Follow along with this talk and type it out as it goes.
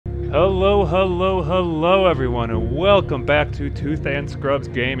Hello, hello, hello, everyone, and welcome back to Tooth and Scrubs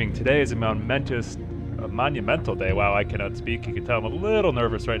Gaming. Today is a monumental day. Wow, I cannot speak. You can tell I'm a little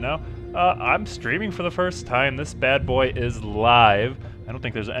nervous right now. I'm streaming for the first time. This bad boy is live. I don't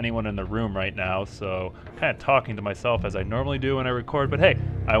think there's anyone in the room right now, so I'm kind of talking to myself as I normally do when I record. But hey,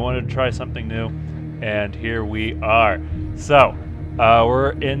 I wanted to try something new, and here we are. So,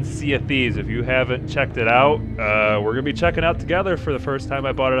 we're in Sea of Thieves. If you haven't checked it out, we're going to be checking out together for the first time.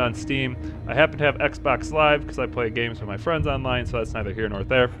 I bought it on Steam. I happen to have Xbox Live because I play games with my friends online, so that's neither here nor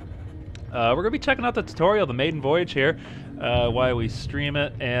there. We're going to be checking out the tutorial, the Maiden Voyage here, why we stream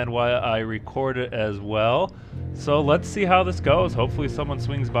it and why I record it as well. So let's see how this goes. Hopefully someone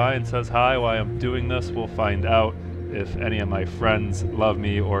swings by and says hi while I'm doing this. We'll find out if any of my friends love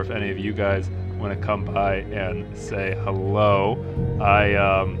me or if any of you guys want to come by and say hello.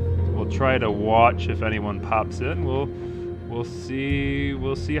 I will try to watch if anyone pops in. We'll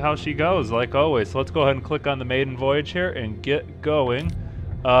see how she goes, like always. So let's go ahead and click on the Maiden Voyage here and get going.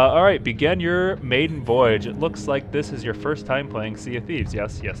 Alright, begin your maiden voyage. It looks like this is your first time playing Sea of Thieves.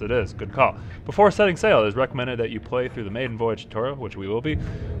 Yes, it is. Good call. Before setting sail, it is recommended that you play through the maiden voyage tutorial, which we will be,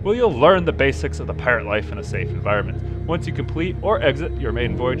 where you'll learn the basics of the pirate life in a safe environment. Once you complete or exit your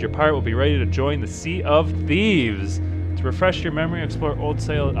maiden voyage, your pirate will be ready to join the Sea of Thieves. To refresh your memory, explore Old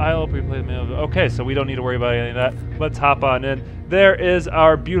Sail Isle, replay the Okay, so we don't need to worry about any of that. Let's hop on in. There is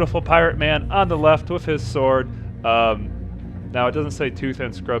our beautiful pirate man on the left with his sword. Now, it doesn't say Tooth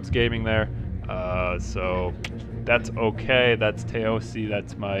and Scrubs Gaming there, so that's okay. That's Teosi.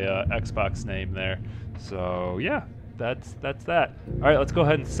 That's my Xbox name there. So, yeah, that's that. All right, let's go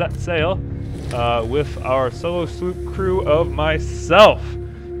ahead and set sail with our solo sloop crew of myself.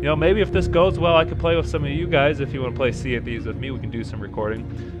 You know, maybe if this goes well, I could play with some of you guys. If you want to play Sea of Thieves with me, we can do some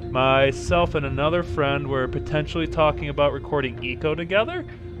recording. Myself and another friend were potentially talking about recording Eco together.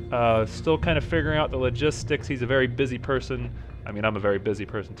 Still kind of figuring out the logistics. He's a very busy person. I mean, I'm a very busy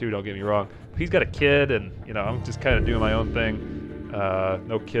person too, don't get me wrong. He's got a kid and, you know, I'm just kind of doing my own thing.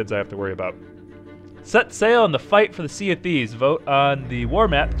 No kids I have to worry about. Set sail in the fight for the Sea of Thieves. Vote on the war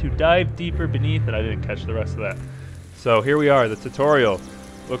map to dive deeper beneath, and I didn't catch the rest of that. So here we are, the tutorial.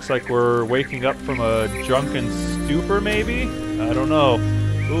 Looks like we're waking up from a drunken stupor, maybe? I don't know.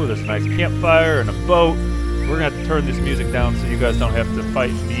 Ooh, there's a nice campfire and a boat. We're going to have to turn this music down so you guys don't have to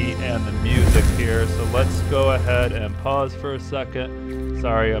fight me and the music here. So let's go ahead and pause for a second.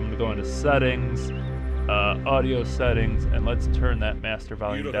 Sorry, I'm going to go into settings, audio settings, and let's turn that master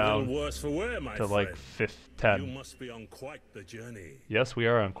volume down to like 10. You must be on quite the journey. Yes, we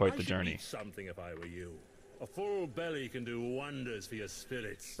are on quite the I should journey. eat something if I were you. A full belly can do wonders for your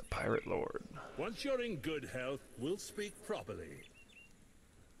spirits. The Pirate Lord. Once you're in good health, we'll speak properly.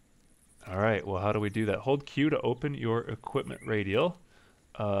 Alright, well, how do we do that? Hold Q to open your equipment radial.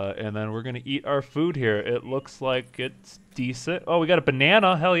 And then we're going to eat our food here. It looks like it's decent. Oh, we got a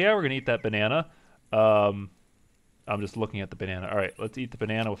banana. Hell yeah, we're going to eat that banana. I'm just looking at the banana. Alright, let's eat the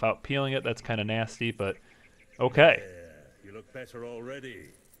banana without peeling it. That's kind of nasty, but okay. Yeah, you look better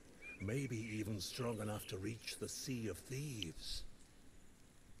already. Maybe even strong enough to reach the Sea of Thieves.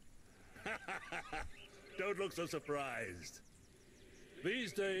 Don't look so surprised.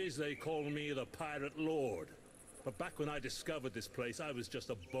 These days, they call me the Pirate Lord. But back when I discovered this place, I was just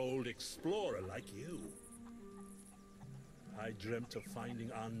a bold explorer like you. I dreamt of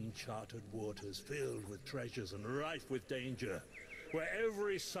finding uncharted waters filled with treasures and rife with danger, where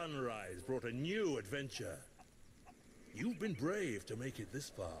every sunrise brought a new adventure. You've been brave to make it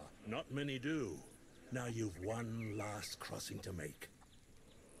this far. Not many do. Now you've one last crossing to make.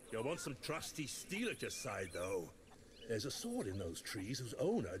 You'll want some trusty steel at your side, though. There's a sword in those trees whose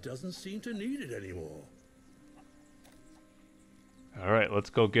owner doesn't seem to need it anymore. Alright, let's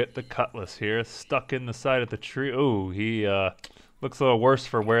go get the cutlass here. Stuck in the side of the tree. Ooh, he looks a little worse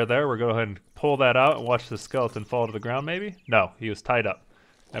for wear there. We're going to go ahead and pull that out and watch the skeleton fall to the ground, maybe? No, he was tied up.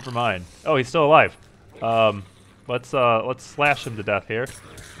 Never mind. Oh, he's still alive. Let's slash him to death here.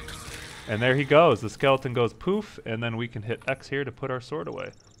 And there he goes. The skeleton goes poof, and then we can hit X here to put our sword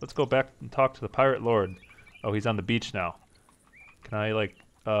away. Let's go back and talk to the Pirate Lord. Oh, he's on the beach now. Can I, like,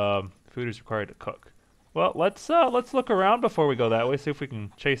 food is required to cook. Well, let's look around before we go that way, see if we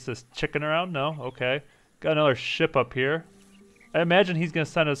can chase this chicken around. No? Okay. Got another ship up here. I imagine he's going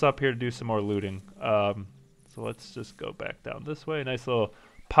to send us up here to do some more looting. So let's just go back down this way. Nice little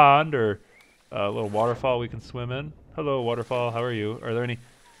pond or little waterfall we can swim in. Hello, waterfall. How are you? Are there any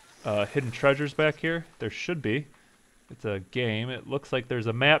hidden treasures back here? There should be. It's a game. It looks like there's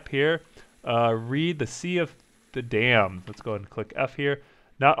a map here. Read the Sea of the Damned. Let's go ahead and click F here.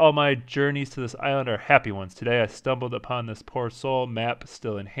 Not all my journeys to this island are happy ones. Today I stumbled upon this poor soul, map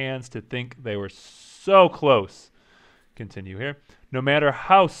still in hands, to think they were so close. Continue here. No matter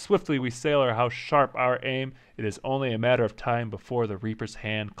how swiftly we sail or how sharp our aim, it is only a matter of time before the Reaper's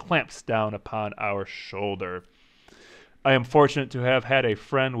hand clamps down upon our shoulder. I am fortunate to have had a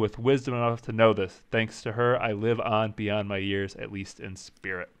friend with wisdom enough to know this. Thanks to her, I live on beyond my years, at least in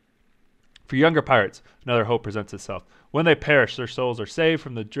spirit. For younger pirates, another hope presents itself. When they perish, their souls are saved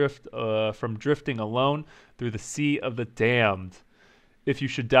from from drifting alone through the sea of the damned. If you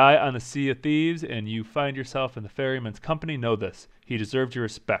should die on the Sea of Thieves and you find yourself in the ferryman's company, know this. He deserves your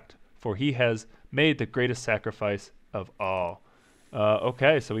respect, for he has made the greatest sacrifice of all.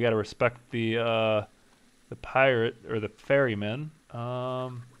 Okay, so we got to respect the pirate or the ferryman.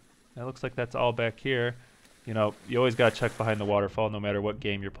 It looks like that's all back here. You know, you always got to check behind the waterfall no matter what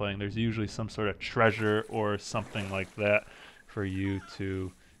game you're playing. There's usually some sort of treasure or something like that for you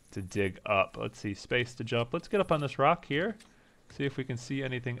to dig up. Let's see, space to jump. Let's get up on this rock here. See if we can see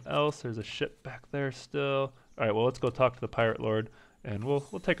anything else. There's a ship back there still. All right, well, let's go talk to the pirate lord, and we'll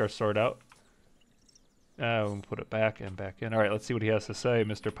take our sword out. We'll put it back and back in. All right, let's see what he has to say,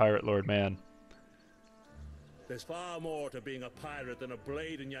 Mr. Pirate Lord Man. There's far more to being a pirate than a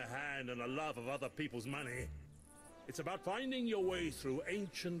blade in your hand and a love of other people's money. It's about finding your way through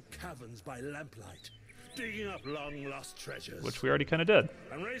ancient caverns by lamplight, digging up long-lost treasures. Which we already kind of did.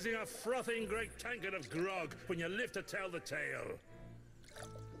 And raising a frothing great tankard of grog when you live to tell the tale.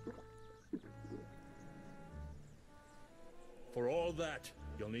 For all that,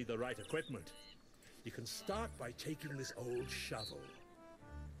 you'll need the right equipment. You can start by taking this old shovel.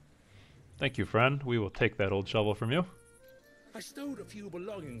 Thank you, friend. We will take that old shovel from you. I stowed a few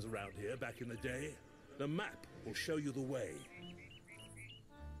belongings around here back in the day. The map will show you the way.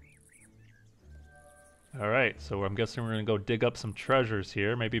 All right, so I'm guessing we're going to go dig up some treasures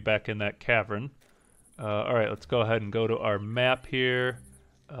here, maybe back in that cavern. All right, let's go ahead and go to our map here.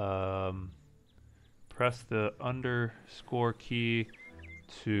 Press the underscore key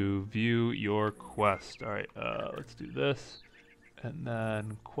to view your quest. All right, let's do this. And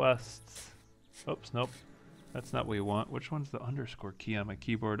then quests. Oops, nope. That's not what we want. Which one's the underscore key on my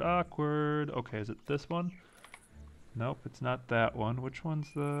keyboard? Awkward. Okay, is it this one? Nope, it's not that one. Which one's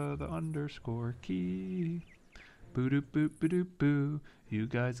the underscore key? Boo-doop boop boo-doop boo. You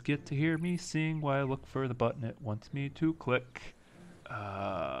guys get to hear me sing while I look for the button it wants me to click.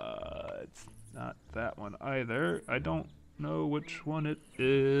 It's not that one either. I don't know which one it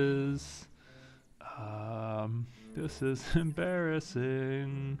is. This is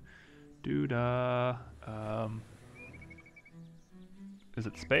embarrassing. Doo-dah. Is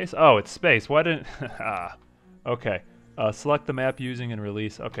it space? Oh, it's space. Why didn't... Okay. Select the map using and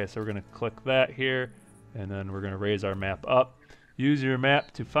release. Okay, so we're going to click that here, and then we're going to raise our map up. Use your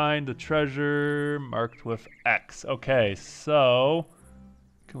map to find the treasure marked with X. Okay, so...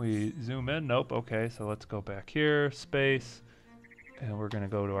 Can we zoom in? Nope. Okay, so let's go back here. Space. And we're going to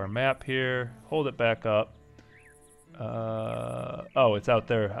go to our map here. Hold it back up. Oh, it's out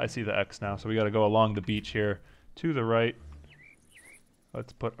there. I see the X now. So we got to go along the beach here to the right.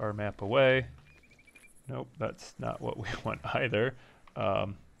 Let's put our map away. Nope, that's not what we want either.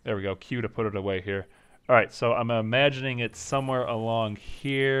 There we go. Q to put it away here. All right, so I'm imagining it's somewhere along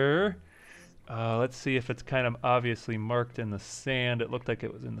here. Let's see if it's kind of obviously marked in the sand. It looked like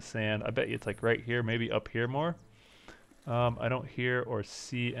it was in the sand. I bet you it's like right here, maybe up here more. I don't hear or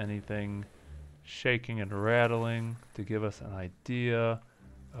see anything shaking and rattling to give us an idea.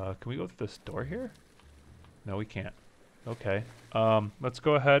 Can we go through this door here? No, we can't. Okay. Let's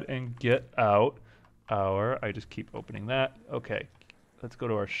go ahead and get out our... I just keep opening that. Okay. Let's go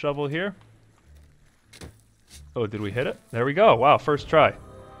to our shovel here. Oh, did we hit it? There we go. Wow, first try.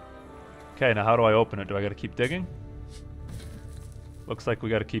 Okay, now how do I open it? Do I got to keep digging? Looks like we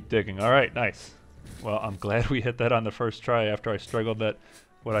got to keep digging. All right, nice. Well, I'm glad we hit that on the first try after I struggled that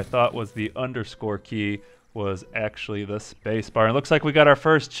what I thought was the underscore key was actually the space bar. And it looks like we got our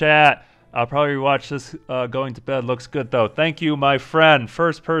first chat. I'll probably watch this going to bed. Looks good, though. Thank you, my friend.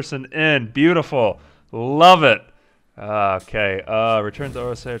 First person in. Beautiful. Love it. Okay. Return to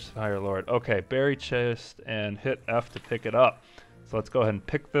Osage, Fire Lord. Okay. Bury chest and hit F to pick it up. So let's go ahead and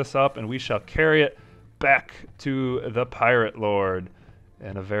pick this up, and we shall carry it back to the Pirate Lord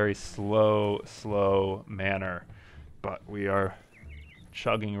in a very slow manner. But we are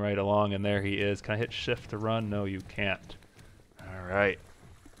chugging right along, and there he is. Can I hit shift to run? No, you can't. All right.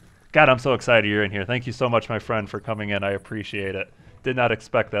 God, I'm so excited you're in here. Thank you so much, my friend, for coming in. I appreciate it. Did not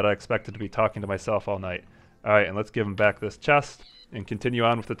expect that. I expected to be talking to myself all night. All right, and let's give him back this chest and continue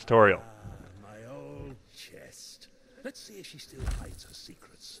on with the tutorial. My old chest. Let's see if she still hides her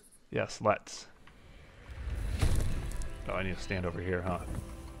secrets. Yes, let's. Oh, I need to stand over here, huh?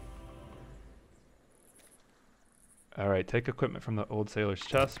 Alright, take equipment from the old sailor's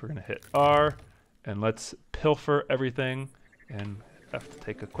chest. We're going to hit R, and let's pilfer everything. And F to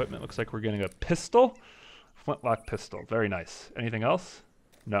take equipment. Looks like we're getting a pistol. Flintlock pistol. Very nice. Anything else?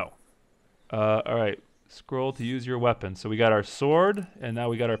 No. Alright, scroll to use your weapon. So we got our sword, and now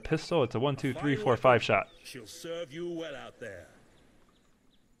we got our pistol. It's a 1, 2, 3, 4, 5 shot. She'll serve you well out there.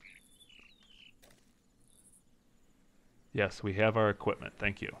 Yes, we have our equipment.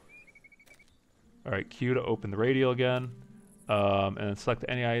 Thank you. Alright, Q to open the radio again. And then select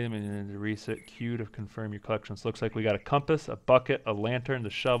any item and then reset Q to confirm your collections. Looks like we got a compass, a bucket, a lantern, the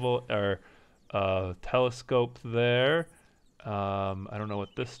shovel, our telescope there. I don't know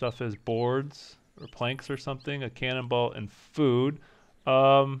what this stuff is. Boards or planks or something. A cannonball and food.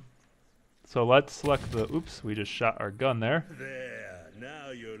 So let's select the... Oops, we just shot our gun there. There,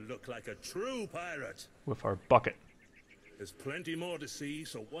 now you look like a true pirate. With our bucket. There's plenty more to see,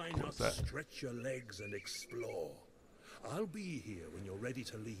 so why not stretch your legs and explore? I'll be here when you're ready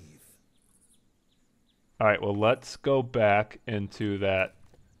to leave. Alright, well, let's go back into that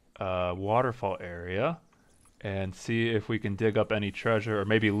waterfall area and see if we can dig up any treasure, or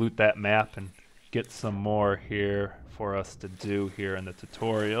maybe loot that map and get some more here for us to do here in the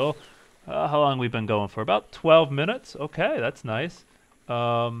tutorial. How long we've been going for? About 12 minutes. Okay, that's nice.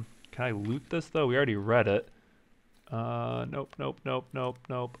 Can I loot this, though? We already read it. Nope, nope, nope, nope,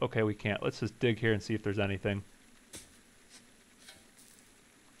 nope. Okay, we can't. Let's just dig here and see if there's anything.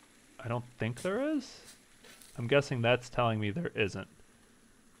 I don't think there is. I'm guessing that's telling me there isn't.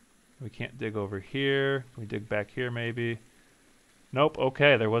 We can't dig over here. Can we dig back here maybe? Nope,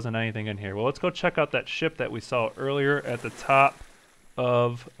 okay, there wasn't anything in here. Well, let's go check out that ship that we saw earlier at the top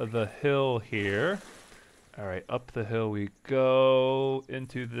of the hill here. Alright, up the hill we go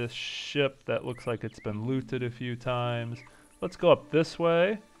into this ship that looks like it's been looted a few times. Let's go up this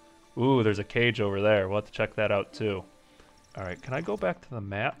way. Ooh, there's a cage over there. We'll have to check that out too. Alright, can I go back to the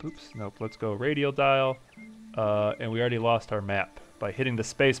map? Oops, nope, let's go radial dial. And we already lost our map by hitting the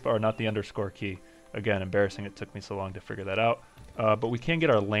space bar, not the underscore key. Again, embarrassing it took me so long to figure that out. But we can get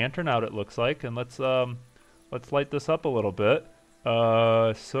our lantern out, it looks like, and let's light this up a little bit.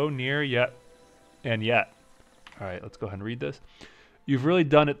 So near yet and yet. Alright, let's go ahead and read this. You've really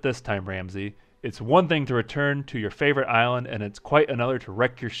done it this time, Ramsey. It's one thing to return to your favorite island, and it's quite another to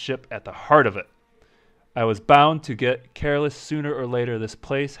wreck your ship at the heart of it. I was bound to get careless sooner or later. This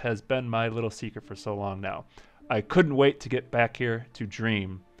place has been my little secret for so long now. I couldn't wait to get back here to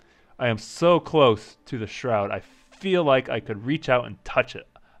dream. I am so close to the shroud. I feel like I could reach out and touch it.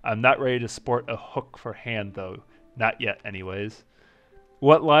 I'm not ready to sport a hook for hand, though. Not yet, anyways.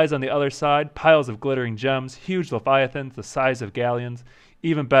 What lies on the other side? Piles of glittering gems, huge leviathans the size of galleons.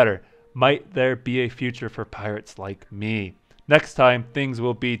 Even better, might there be a future for pirates like me? Next time, things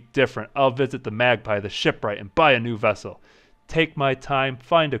will be different. I'll visit the Magpie, the shipwright, and buy a new vessel. Take my time,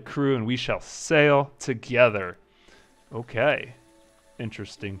 find a crew, and we shall sail together. Okay.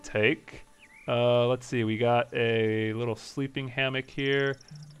 Interesting take. Let's see, we got a little sleeping hammock here.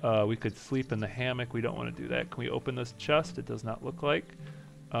 We could sleep in the hammock. We don't want to do that. Can we open this chest? It does not look like.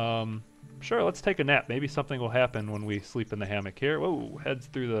 Sure, let's take a nap. Maybe something will happen when we sleep in the hammock here. Whoa, heads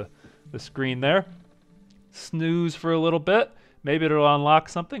through the screen there. Snooze for a little bit. Maybe it'll unlock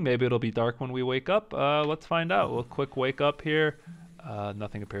something. Maybe it'll be dark when we wake up. Let's find out. A little quick wake up here.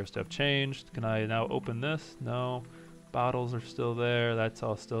 Nothing appears to have changed. Can I now open this? No. Bottles are still there. That's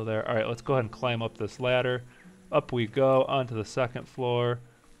all still there. All right, let's go ahead and climb up this ladder. Up we go onto the second floor.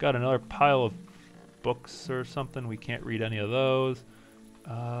 Got another pile of books or something. We can't read any of those.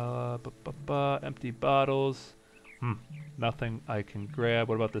 Empty bottles. Nothing I can grab.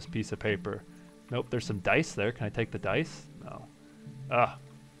 What about this piece of paper? Nope, there's some dice there. Can I take the dice? No.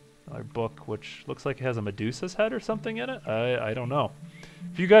 Another book, which looks like it has a Medusa's head or something in it. I don't know.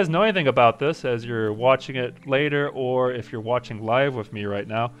 If you guys know anything about this as you're watching it later, or if you're watching live with me right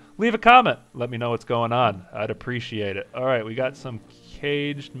now, leave a comment. Let me know what's going on. I'd appreciate it. All right, we got some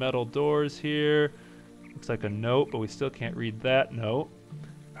caged metal doors here. Looks like a note, but we still can't read that note.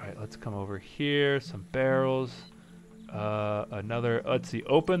 All right, let's come over here. Some barrels. Let's see,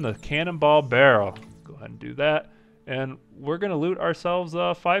 open the cannonball barrel. Go ahead and do that. And we're going to loot ourselves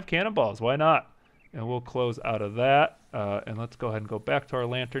 5 cannonballs. Why not? And we'll close out of that. And let's go ahead and go back to our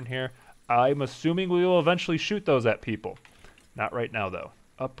lantern here. I'm assuming we will eventually shoot those at people. Not right now, though.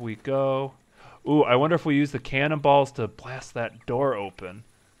 Up we go. Ooh, I wonder if we use the cannonballs to blast that door open.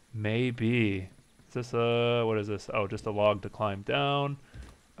 Maybe. Is this what is this? Oh, just a log to climb down.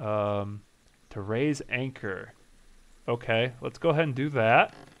 To raise anchor. Okay, let's go ahead and do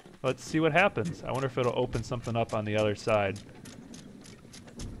that. Let's see what happens. I wonder if it'll open something up on the other side.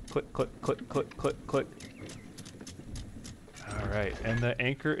 Click, click, click, click, click, click. All right, and the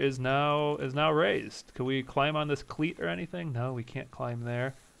anchor is now raised. Can we climb on this cleat or anything? No, we can't climb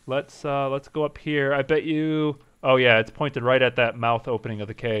there. Let's go up here. I bet you. Oh yeah, it's pointed right at that mouth opening of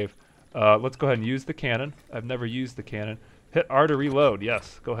the cave. Let's go ahead and use the cannon. I've never used the cannon. Hit R to reload.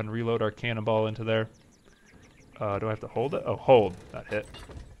 Yes, go ahead and reload our cannonball into there. Do I have to hold it? Oh, hold, not hit.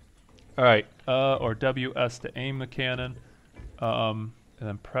 All right, or WS to aim the cannon, and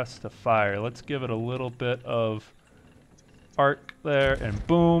then press to fire. Let's give it a little bit of arc there, and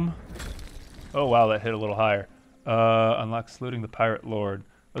boom. Oh wow, that hit a little higher. Unlock saluting the pirate lord.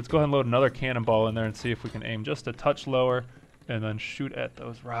 Let's go ahead and load another cannonball in there and see if we can aim just a touch lower, and then shoot at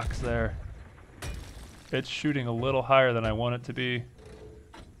those rocks there. It's shooting a little higher than I want it to be.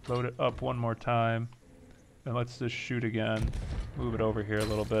 Load it up one more time, and let's just shoot again. Move it over here a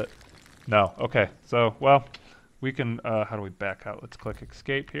little bit. No, okay, so, well, we can, how do we back out? Let's click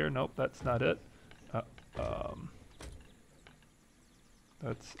escape here. Nope, that's not it.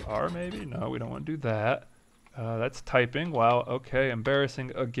 That's R maybe? No, we don't want to do that. That's typing. Wow, okay,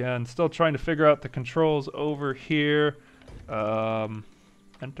 embarrassing again. Still trying to figure out the controls over here.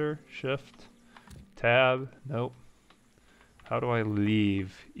 Enter, shift, tab, nope. How do I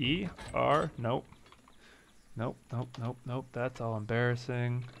leave? E, R, nope. Nope, nope, nope, nope, that's all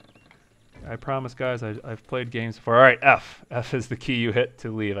embarrassing. I promise, guys, I've played games before. All right, F. F is the key you hit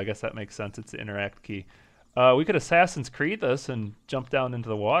to leave. I guess that makes sense. It's the interact key. We could Assassin's Creed this and jump down into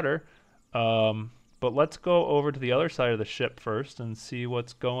the water. But let's go over to the other side of the ship first and see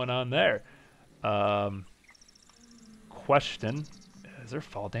what's going on there. Question. Is there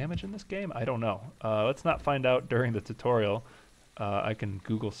fall damage in this game? I don't know. Let's not find out during the tutorial. I can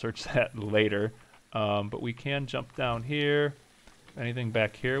Google search that later. But we can jump down here. Anything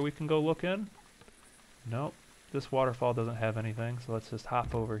back here we can go look in? Nope. This waterfall doesn't have anything, so let's just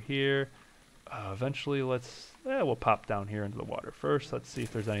hop over here. Eventually, we'll pop down here into the water first. Let's see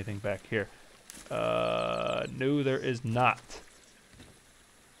if there's anything back here. No, there is not.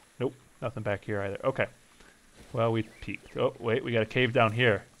 Nope, nothing back here either. Okay. Well, we peeked. Oh, wait, we got a cave down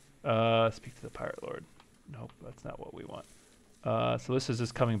here. Speak to the pirate lord. Nope, that's not what we want. So this is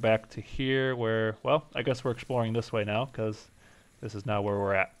just coming back to here where, well, I guess we're exploring this way now because this is now where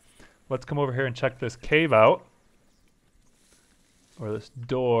we're at. Let's come over here and check this cave out. Or this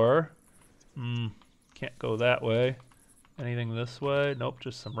door. Can't go that way. Anything this way? Nope,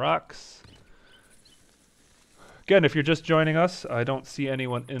 just some rocks. Again, if you're just joining us, I don't see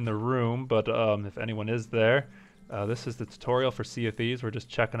anyone in the room, but if anyone is there, this is the tutorial for Sea of Thieves. We're just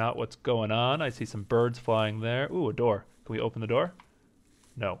checking out what's going on. I see some birds flying there. Ooh, a door. Can we open the door?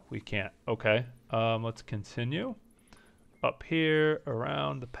 No, we can't. Okay, let's continue. Up here,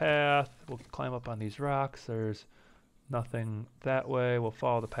 around the path. We'll climb up on these rocks. There's nothing that way. We'll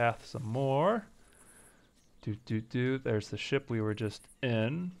follow the path some more. There's the ship we were just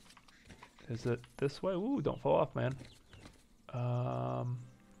in. Is it this way? Ooh, don't fall off, man. I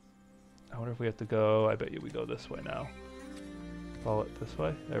wonder if we have to go. I bet you we go this way now. Follow it this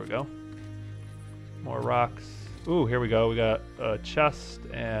way. There we go. More rocks. Ooh, here we go. We got a chest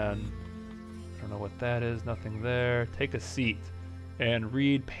and I don't know what that is. Nothing there. Take a seat and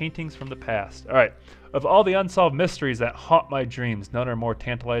read paintings from the past. All right. Of all the unsolved mysteries that haunt my dreams, none are more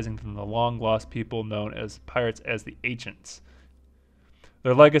tantalizing than the long-lost people known as pirates as the Ancients.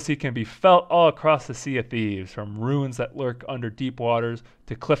 Their legacy can be felt all across the Sea of Thieves, from ruins that lurk under deep waters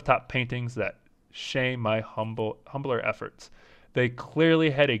to clifftop paintings that shame my humbler efforts. They clearly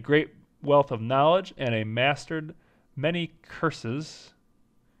had a great wealth of knowledge and mastered many curses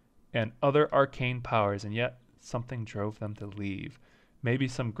and other arcane powers, and yet something drove them to leave. Maybe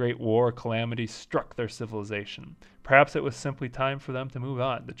some great war or calamity struck their civilization. Perhaps it was simply time for them to move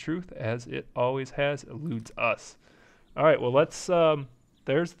on. The truth, as it always has, eludes us. All right, well, let's...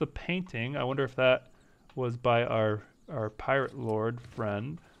 there's the painting. I wonder if that was by our pirate lord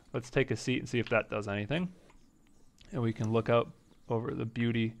friend. Let's take a seat and see if that does anything. And we can look out over the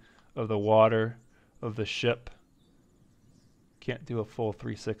beauty of the water, of the ship. Can't do a full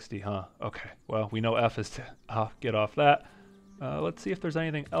 360, huh? Okay, well, we know F is to get off that. Let's see if there's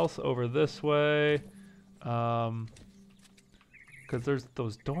anything else over this way. Because there's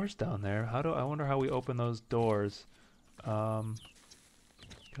those doors down there. I wonder how we open those doors. Can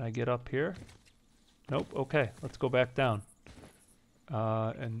I get up here? Nope. Okay, let's go back down.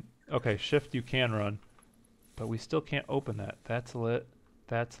 And okay, shift you can run, but we still can't open that. That's lit.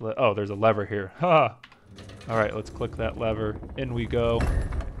 That's lit. Oh, there's a lever here. Ha! All right, let's click that lever. In we go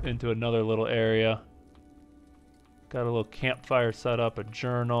into another little area. Got a little campfire set up, a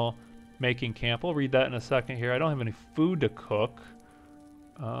journal, making camp. We'll read that in a second here. I don't have any food to cook.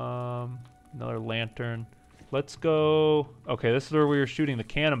 Another lantern. Let's go. Okay, this is where we were shooting the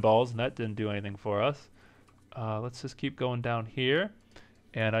cannonballs, and that didn't do anything for us. Let's just keep going down here.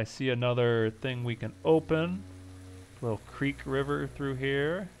 And I see another thing we can open. Little creek river through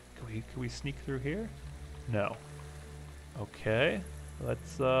here. Can we sneak through here? No. Okay.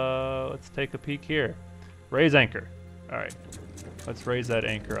 Let's take a peek here. Raise anchor. All right. Let's raise that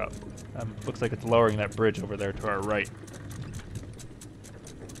anchor up. Looks like it's lowering that bridge over there to our right.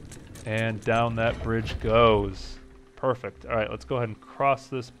 And down that bridge goes. Perfect. All right, let's go ahead and cross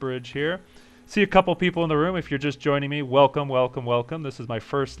this bridge here. See a couple people in the room. If you're just joining me, welcome, welcome, welcome. This is my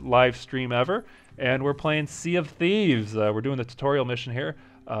first live stream ever, and we're playing Sea of Thieves. We're doing the tutorial mission here.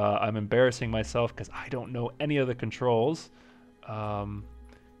 I'm embarrassing myself because I don't know any of the controls.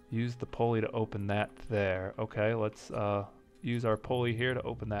 Use the pulley to open that there. Okay, let's use our pulley here to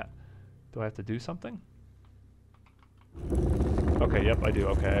open that. Do I have to do something? Okay, yep, I do.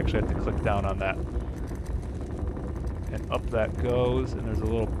 Okay, I actually have to click down on that. And up that goes, and there's a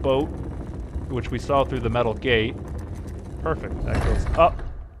little boat, which we saw through the metal gate. Perfect, that goes up.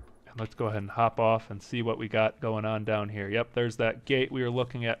 And let's go ahead and hop off and see what we got going on down here. Yep, there's that gate we were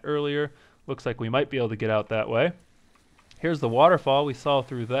looking at earlier. Looks like we might be able to get out that way. Here's the waterfall, we saw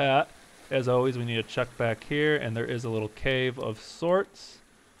through that. As always, we need to check back here, and there is a little cave of sorts.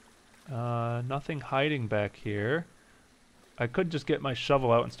 Nothing hiding back here. I could just get my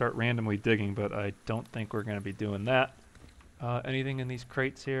shovel out and start randomly digging, but I don't think we're going to be doing that. Anything in these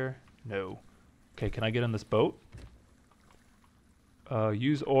crates here? No. Okay, can I get in this boat?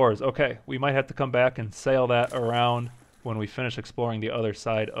 Use oars. Okay, we might have to come back and sail that around when we finish exploring the other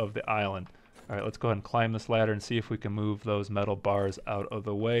side of the island. All right, let's go ahead and climb this ladder and see if we can move those metal bars out of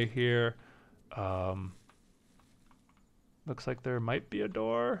the way here. Looks like there might be a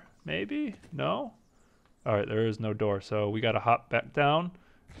door. Maybe? No? All right, there is no door, so we got to hop back down.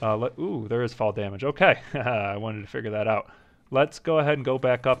 Ooh, there is fall damage. Okay, I wanted to figure that out. Let's go ahead and go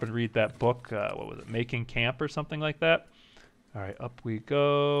back up and read that book. What was it? Making Camp or something like that? All right, up we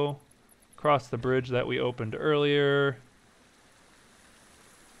go. Across the bridge that we opened earlier.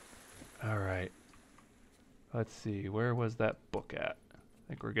 All right. Let's see, where was that book at? I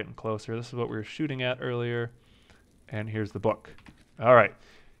think we're getting closer. This is what we were shooting at earlier. And here's the book. All right.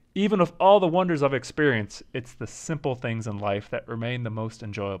 Even with all the wonders of experience, it's the simple things in life that remain the most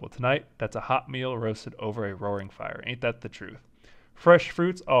enjoyable. Tonight, that's a hot meal roasted over a roaring fire. Ain't that the truth? Fresh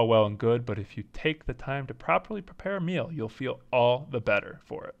fruits, all well and good, but if you take the time to properly prepare a meal, you'll feel all the better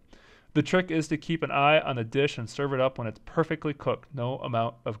for it. The trick is to keep an eye on the dish and serve it up when it's perfectly cooked. No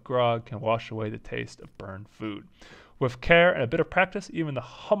amount of grog can wash away the taste of burned food. With care and a bit of practice, even the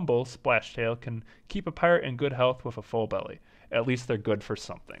humble Splashtail can keep a pirate in good health with a full belly. At least they're good for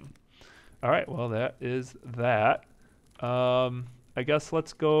something. All right, well that is that. I guess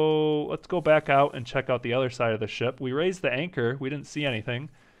let's go back out and check out the other side of the ship. We raised the anchor. We didn't see anything.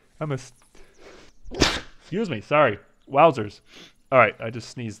 Excuse me, sorry. Wowzers. All right, I just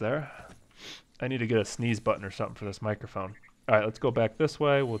sneezed there. I need to get a sneeze button or something for this microphone. All right, let's go back this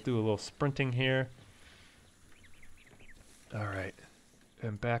way. We'll do a little sprinting here. All right,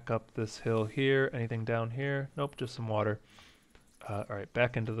 and back up this hill here. Anything down here? Nope, just some water. All right,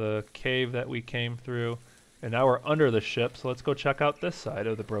 back into the cave that we came through. And now we're under the ship, so let's go check out this side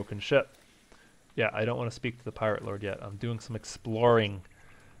of the broken ship. Yeah, I don't want to speak to the Pirate Lord yet. I'm doing some exploring.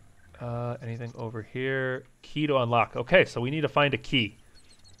 Anything over here? Key to unlock. Okay, so we need to find a key.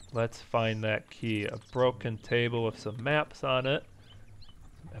 Let's find that key. A broken table with some maps on it.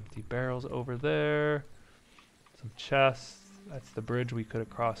 Some empty barrels over there. Some chests. That's the bridge we could have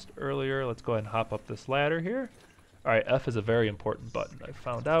crossed earlier. Let's go ahead and hop up this ladder here. Alright, F is a very important button. I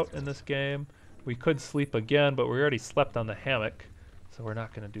found out in this game. We could sleep again, but we already slept on the hammock, so we're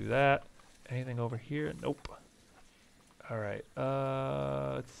not going to do that. Anything over here? Nope. Alright,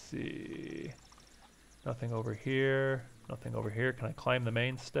 let's see. Nothing over here. Nothing over here. Can I climb the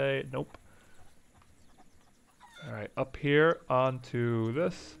mainstay? Nope. Alright, up here onto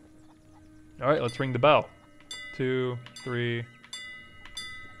this. Alright, let's ring the bell. 2, 3.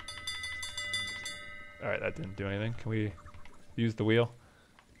 Alright, that didn't do anything. Can we use the wheel?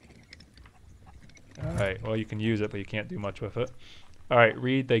 Alright, well you can use it, but you can't do much with it. Alright,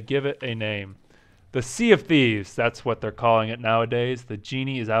 read, they give it a name. The Sea of Thieves, that's what they're calling it nowadays. The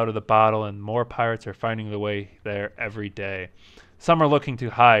genie is out of the bottle and more pirates are finding their way there every day. Some are looking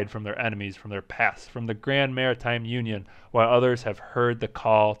to hide from their enemies, from their past, from the Grand Maritime Union, while others have heard the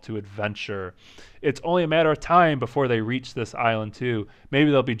call to adventure. It's only a matter of time before they reach this island too.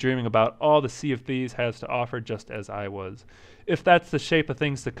 Maybe they'll be dreaming about all the Sea of Thieves has to offer, just as I was. If that's the shape of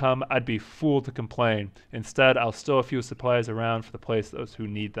things to come, I'd be fool to complain. Instead, I'll stow a few supplies around for the place those who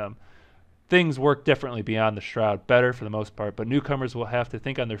need them. Things work differently beyond the Shroud, better for the most part, but newcomers will have to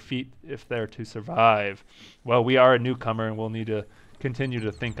think on their feet if they're to survive. Well, we are a newcomer, and we'll need to continue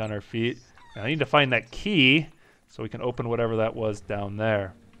to think on our feet. And I need to find that key so we can open whatever that was down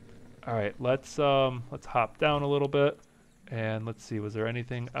there. All right, let's hop down a little bit, and let's see. Was there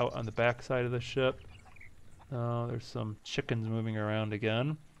anything out on the back side of the ship? No, there's some chickens moving around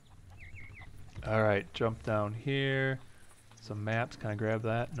again. All right, jump down here. Some maps. Can I grab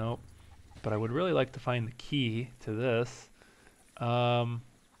that? Nope. But I would really like to find the key to this.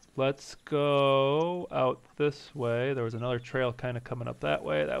 Let's go out this way. There was another trail kind of coming up that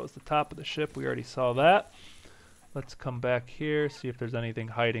way. That was the top of the ship. We already saw that. Let's come back here, see if there's anything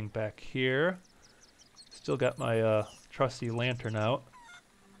hiding back here. Still got my trusty lantern out.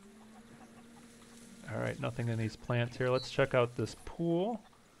 Alright, nothing in these plants here. Let's check out this pool.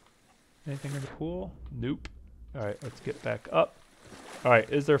 Anything in the pool? Nope. Alright, let's get back up.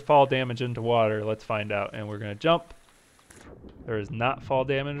 Alright, is there fall damage into water? Let's find out. And we're going to jump. There is not fall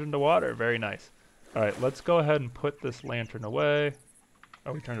damage into water. Very nice. Alright, let's go ahead and put this lantern away.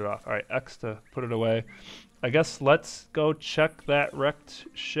 Oh, we turned it off. Alright, X to put it away. I guess let's go check that wrecked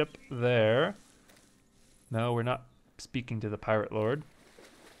ship there. No, we're not speaking to the Pirate Lord.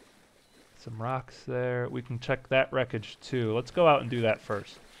 Some rocks there. We can check that wreckage too. Let's go out and do that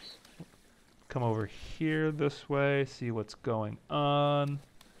first. Come over here this way, see what's going on.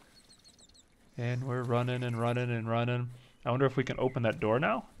 And we're running and running and running. I wonder if we can open that door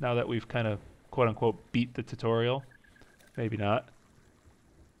now that we've kind of, quote-unquote, beat the tutorial. Maybe not.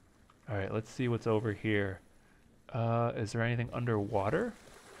 Alright, let's see what's over here. Is there anything underwater?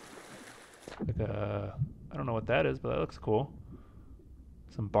 Like I don't know what that is, but that looks cool.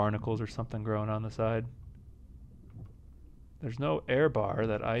 Some barnacles or something growing on the side. There's no air bar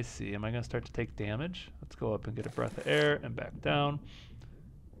that I see. Am I going to start to take damage? Let's go up and get a breath of air and back down.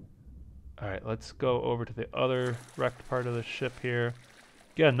 Alright, let's go over to the other wrecked part of the ship here.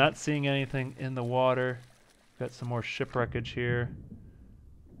 Again, not seeing anything in the water. Got some more shipwreckage here.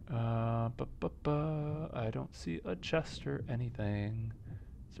 I don't see a chest or anything.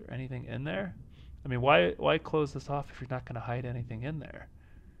 Is there anything in there? I mean, why close this off if you're not going to hide anything in there?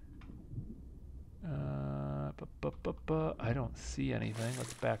 I don't see anything.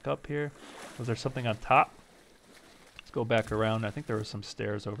 Let's back up here. Was there something on top? Let's go back around. I think there were some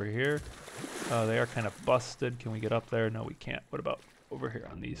stairs over here. They are kind of busted. Can we get up there? No, we can't. What about over here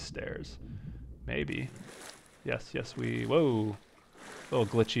on these stairs? Maybe. Yes, we... Whoa. A little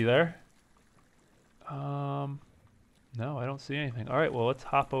glitchy there. No, I don't see anything. All right, well, let's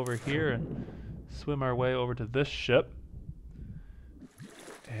hop over here and swim our way over to this ship.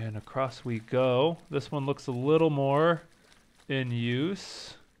 And across we go. This one looks a little more in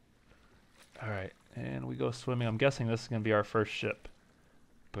use. All right, and we go swimming. I'm guessing this is going to be our first ship.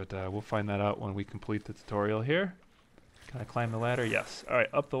 But we'll find that out when we complete the tutorial here. Can I climb the ladder? Yes. All right,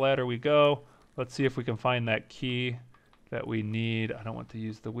 up the ladder we go. Let's see if we can find that key that we need. I don't want to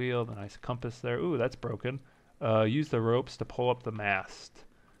use the wheel. The nice compass there. Ooh, that's broken. Use the ropes to pull up the mast.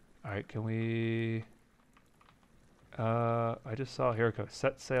 All right, can we... I just saw, here it goes.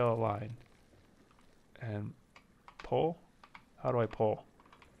 Set sail align. And pull? How do I pull?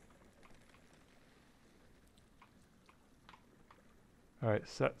 All right,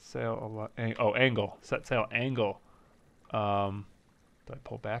 set sail align. Oh, angle. Set sail angle. Do I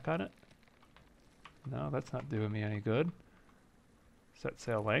pull back on it? No, that's not doing me any good. Set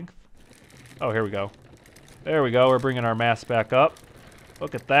sail length. Oh, here we go. There we go. We're bringing our mast back up.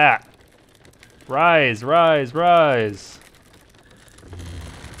 Look at that. Rise, rise, rise.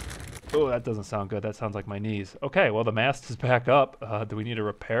 Oh, that doesn't sound good. That sounds like my knees. Okay, well, the mast is back up. Do we need to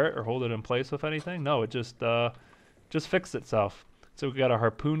repair it or hold it in place with anything? No, it just fixed itself. So we got a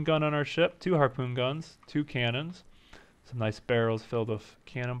harpoon gun on our ship, 2 harpoon guns, 2 cannons, some nice barrels filled with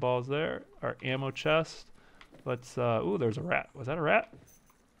cannonballs there. Our ammo chest. Let's, ooh, there's a rat. Was that a rat?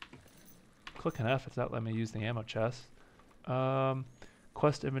 Clicking F, it's not letting me use the ammo chest.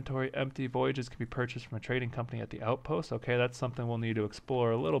 Quest inventory empty. Voyages can be purchased from a trading company at the outpost. Okay, that's something we'll need to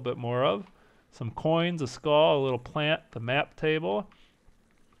explore a little bit more of. Some coins, a skull, a little plant, the map table.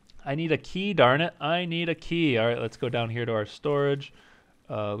 I need a key, darn it. I need a key. All right, let's go down here to our storage.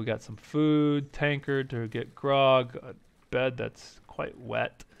 We got some food, tankard to get grog, a bed that's quite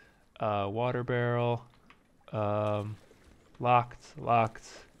wet, water barrel. Locked, locked,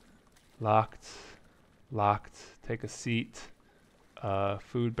 locked, locked. Take a seat.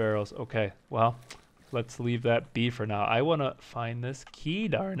 Food barrels. Okay, well, let's leave that be for now. I want to find this key,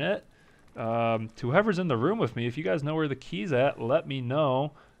 darn it. To whoever's in the room with me, if you guys know where the key's at, let me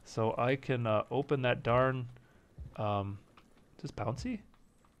know so I can open that darn... is this bouncy?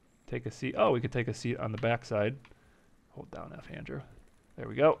 Take a seat. Oh, we could take a seat on the backside. Hold down F, Andrew. There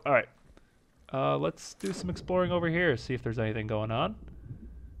we go. All right. Let's do some exploring over here, see if there's anything going on.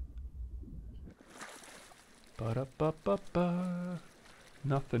 Ba-da-ba-ba-ba.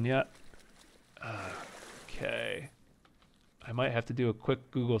 Nothing yet. Okay. I might have to do a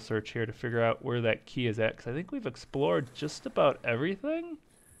quick Google search here to figure out where that key is at, because I think we've explored just about everything.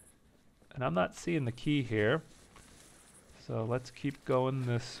 And I'm not seeing the key here. So let's keep going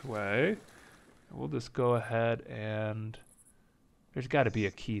this way. We'll just go ahead and... There's got to be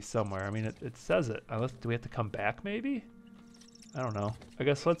a key somewhere. I mean, it says it. Unless, do we have to come back, maybe? I don't know. I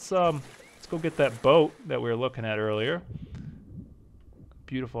guess let's go get that boat that we were looking at earlier.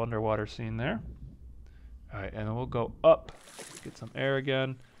 Beautiful underwater scene there. All right, and then we'll go up, get some air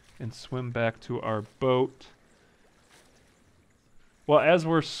again, and swim back to our boat. Well, as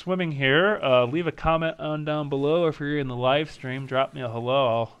we're swimming here, leave a comment on down below. If you're in the live stream, drop me a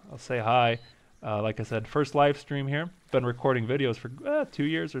hello. I'll say hi. Like I said, first live stream here. Been recording videos for 2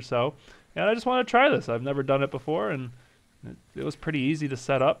 years or so, and I just want to try this. I've never done it before, and it was pretty easy to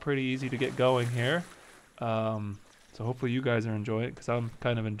set up, pretty easy to get going here. So hopefully you guys are enjoying it, because I'm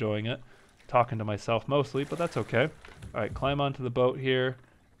kind of enjoying it. Talking to myself mostly, but that's okay. All right, climb onto the boat here,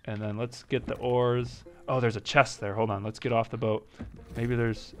 and then let's get the oars. Oh, there's a chest there. Hold on, let's get off the boat. Maybe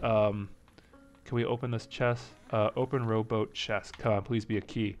there's, can we open this chest? Open rowboat chest. Come on, please be a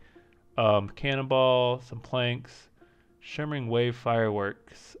key. Cannonball, some planks, shimmering wave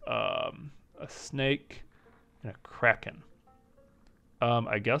fireworks, a snake, and a kraken.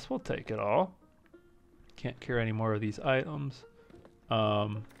 I guess we'll take it all. Can't carry any more of these items.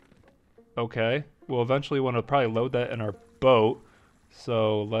 Okay, we'll eventually want to probably load that in our boat.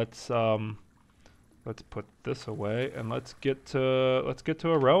 So let's put this away and let's get to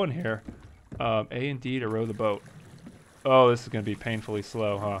a rowing here. A and D to row the boat. Oh, this is gonna be painfully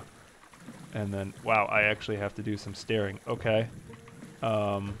slow, huh? And then wow, I actually have to do some steering. Okay.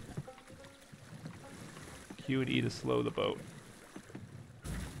 Q and E to slow the boat.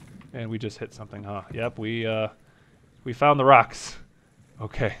 And we just hit something, huh? Yep, we found the rocks.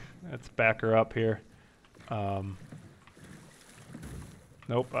 Okay, let's back her up here.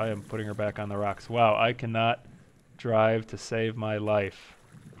 Nope, I am putting her back on the rocks. Wow, I cannot drive to save my life.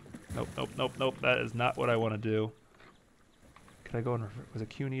 Nope, nope, nope, nope. That is not what I want to do. Could I go in reverse? Was it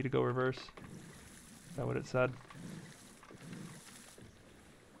Q and E to go reverse? Is that what it said?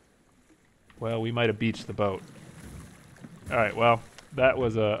 Well, we might have beached the boat. Alright, well, that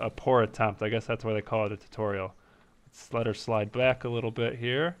was a poor attempt. I guess that's why they call it a tutorial. Let's let her slide back a little bit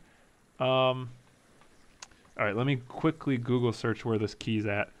here. Alright, let me quickly Google search where this key's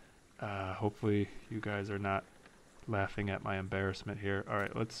at. Hopefully you guys are not laughing at my embarrassment here.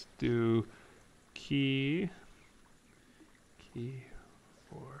 Alright, let's do key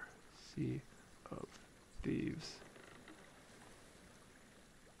for Sea of Thieves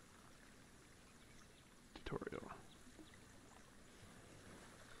tutorial.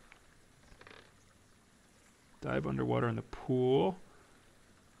 Dive underwater in the pool.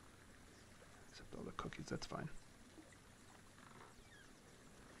 Except all the cookies, that's fine.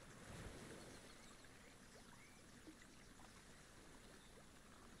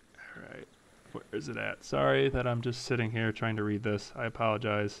 Alright, where is it at? Sorry that I'm just sitting here trying to read this. I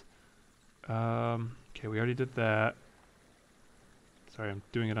apologize. Okay, we already did that. Sorry, I'm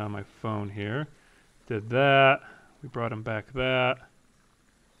doing it on my phone here. Did that. We brought him back that.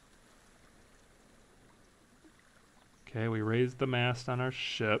 Okay, we raised the mast on our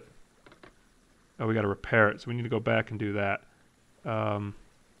ship. Oh, we got to repair it, so we need to go back and do that. We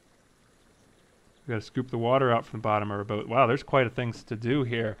got to scoop the water out from the bottom of our boat. Wow, there's quite a things to do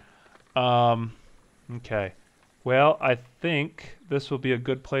here. Okay. Well, I think this will be a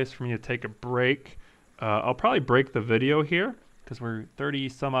good place for me to take a break. I'll probably break the video here because we're 30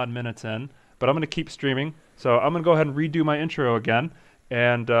 some odd minutes in, but I'm going to keep streaming. So I'm going to go ahead and redo my intro again,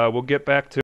 and we'll get back to